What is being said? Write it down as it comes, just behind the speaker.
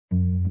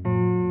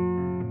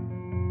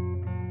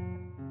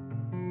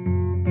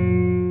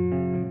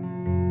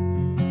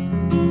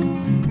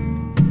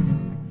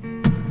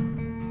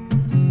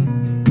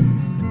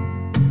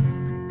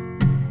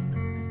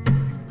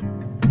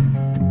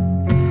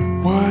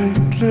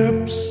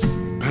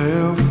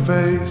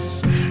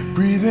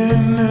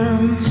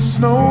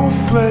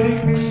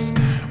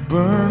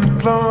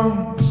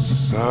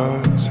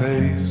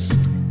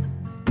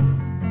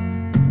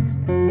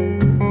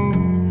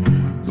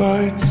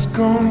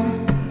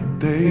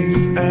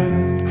day's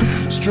end,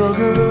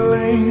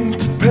 struggling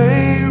to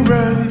pay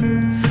rent,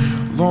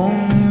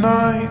 long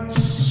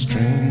nights,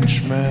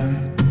 strange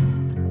men.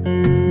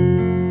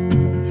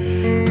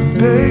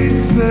 They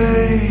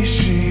say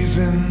she's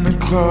in the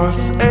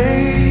class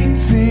A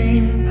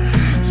team,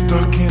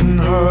 stuck in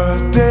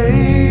her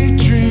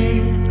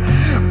daydream.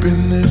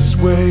 Been this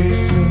way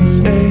since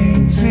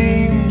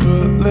 18,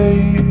 but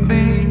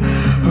lately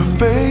her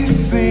face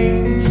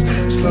seems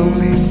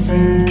slowly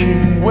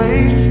sinking,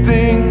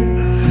 wasting,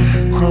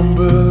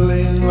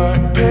 crumbling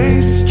like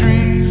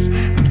pastries.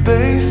 And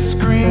they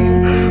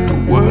scream the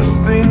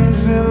worst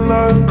things in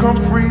life come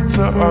free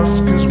to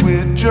us, 'cause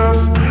we're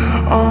just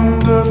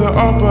under the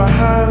upper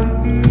hand.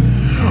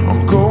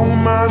 I'm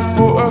going mad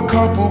for a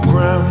couple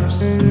grams,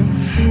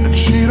 and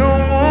she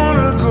don't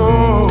wanna go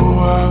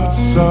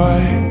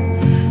outside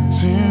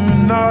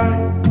tonight.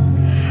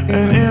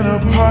 And in a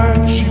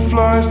pipe she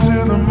flies to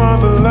the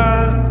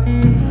motherland,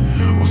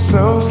 or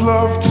sells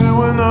love to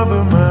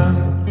another man.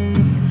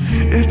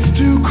 It's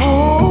too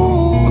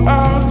cold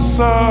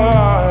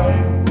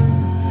outside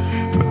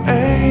for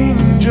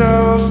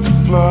angels to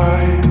fly,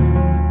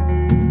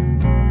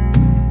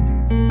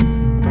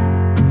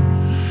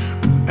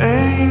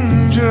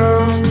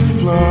 angels to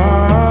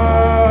fly.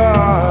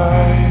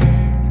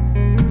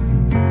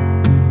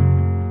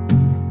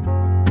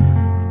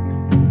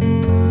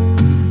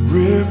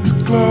 Ripped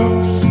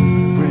gloves,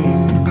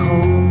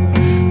 raincoat,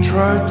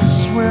 tried to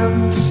swim,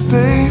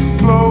 stay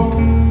afloat.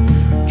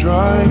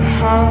 Dry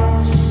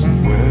house,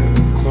 wet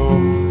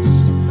clothes,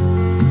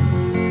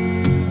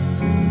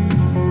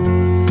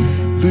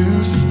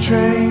 loose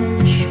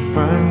change,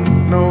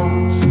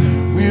 banknotes,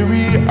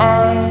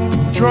 weary-eyed,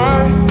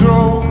 dry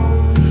throat.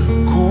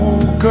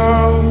 Cool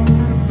girl,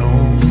 no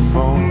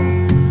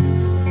phone.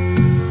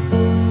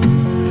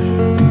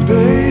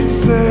 They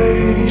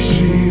say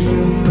she's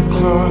in the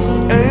class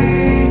A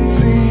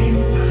team,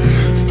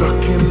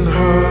 stuck in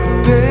her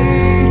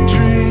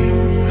daydream.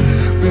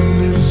 Been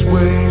this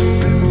way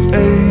since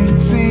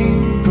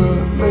 18,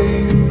 but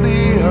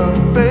lately her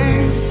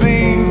face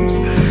seems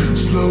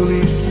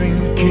slowly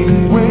sinking,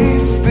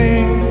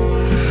 wasting,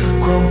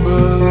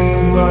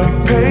 crumbling like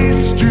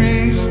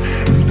pastries.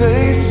 And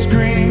they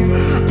scream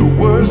the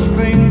worst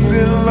things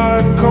in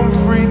life come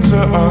free to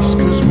us,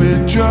 'cause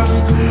we're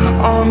just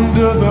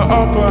under the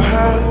upper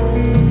hand.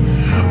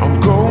 I'm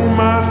going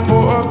mad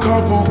for a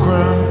couple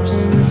grams,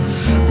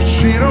 but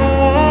she don't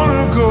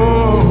wanna go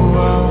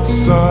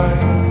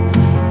outside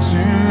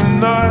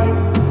tonight.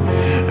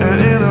 And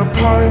in a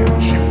pipe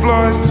she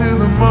flies to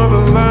the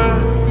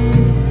motherland,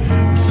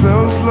 and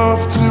sells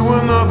love to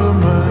another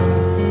man.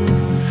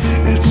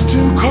 It's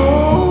too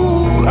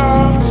cold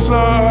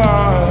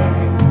outside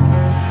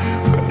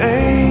for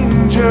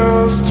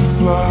angels to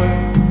fly.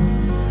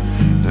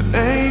 The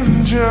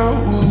angel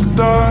will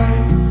die,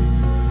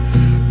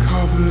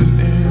 covered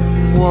in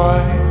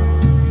white,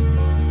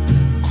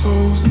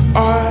 closed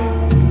eye,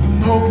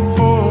 and hoping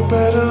for a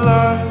better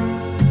life.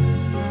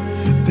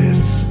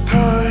 This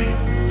time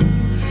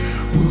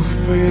we'll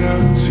fade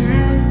out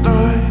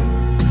tonight,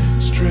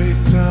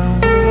 straight down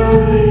the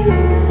line.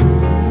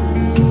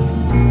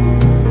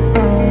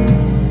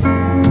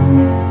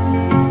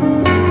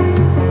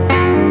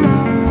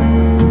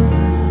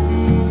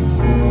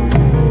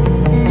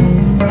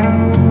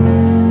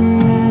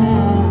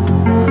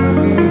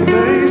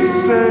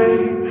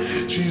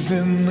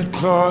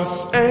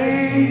 Class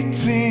A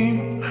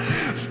team,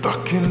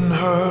 stuck in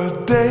her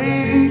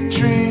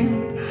daydream.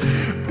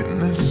 Been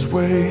this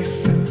way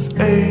since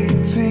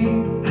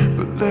 18,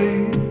 but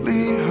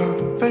lately her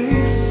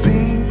face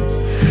seems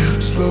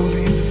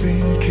slowly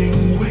sinking,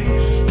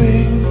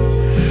 wasting,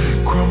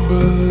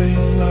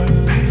 crumbling like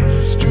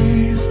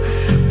pastries.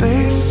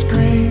 They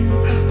scream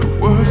the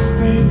worst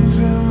things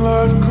in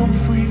life come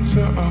free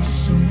to us,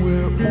 and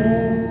we're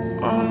all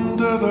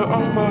under the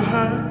upper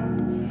hand.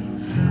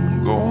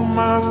 Go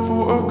mad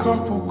for a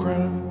couple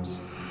grams,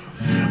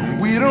 and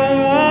we don't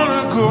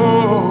wanna go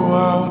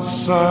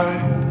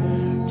outside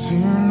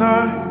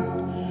tonight.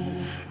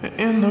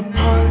 In the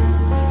pipe,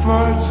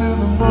 fly to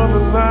the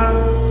motherland,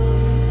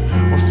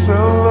 or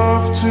sell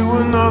love to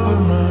another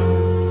man.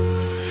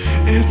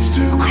 It's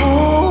too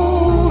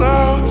cold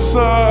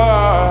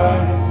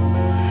outside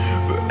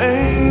for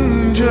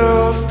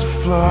angels to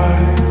fly.